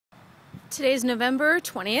Today's November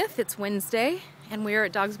 20th, it's Wednesday, and we are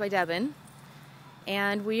at Dogs by Debin.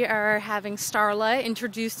 And we are having Starla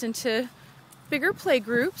introduced into bigger play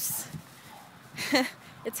groups.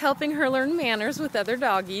 It's helping her learn manners with other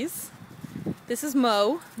doggies. This is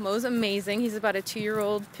Moe. Moe's amazing. He's about a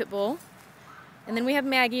 2-year-old pit bull. And then we have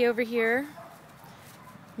Maggie over here.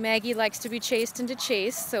 Maggie likes to be chased and to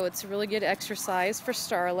chase, so it's really good exercise for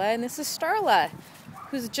Starla. And this is Starla,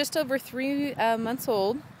 who's just over 3 months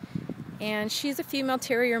old. And she's a female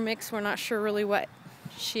terrier mix. We're not sure really what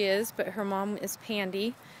she is, but her mom is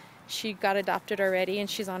Pandy. She got adopted already, and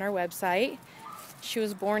she's on our website. She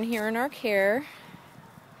was born here in our care.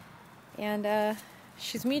 And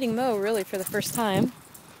she's meeting Moe really for the first time.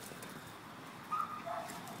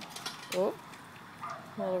 Oh,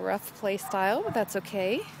 a little rough play style, but that's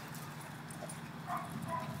okay.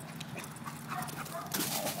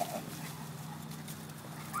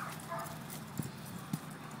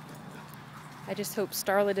 I just hope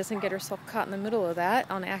Starla doesn't get herself caught in the middle of that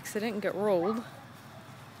on accident and get rolled.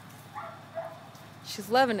 She's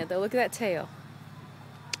loving it though. Look at that tail.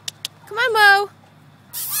 Come on, Moe.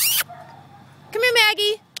 Come here,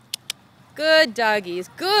 Maggie. Good doggies.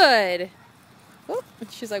 Good. Oh,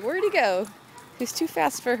 she's like, where'd he go? He's too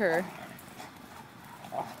fast for her.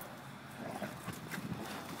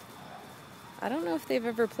 I don't know if they've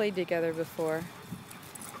ever played together before.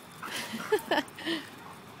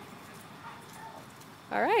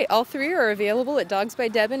 All right, all 3 are available at Dogs by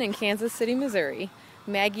Debin in Kansas City, Missouri.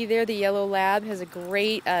 Maggie there, the yellow lab, has a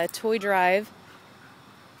great toy drive.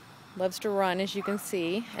 Loves to run, as you can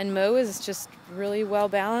see. And Moe is just really well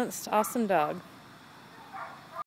balanced, awesome dog.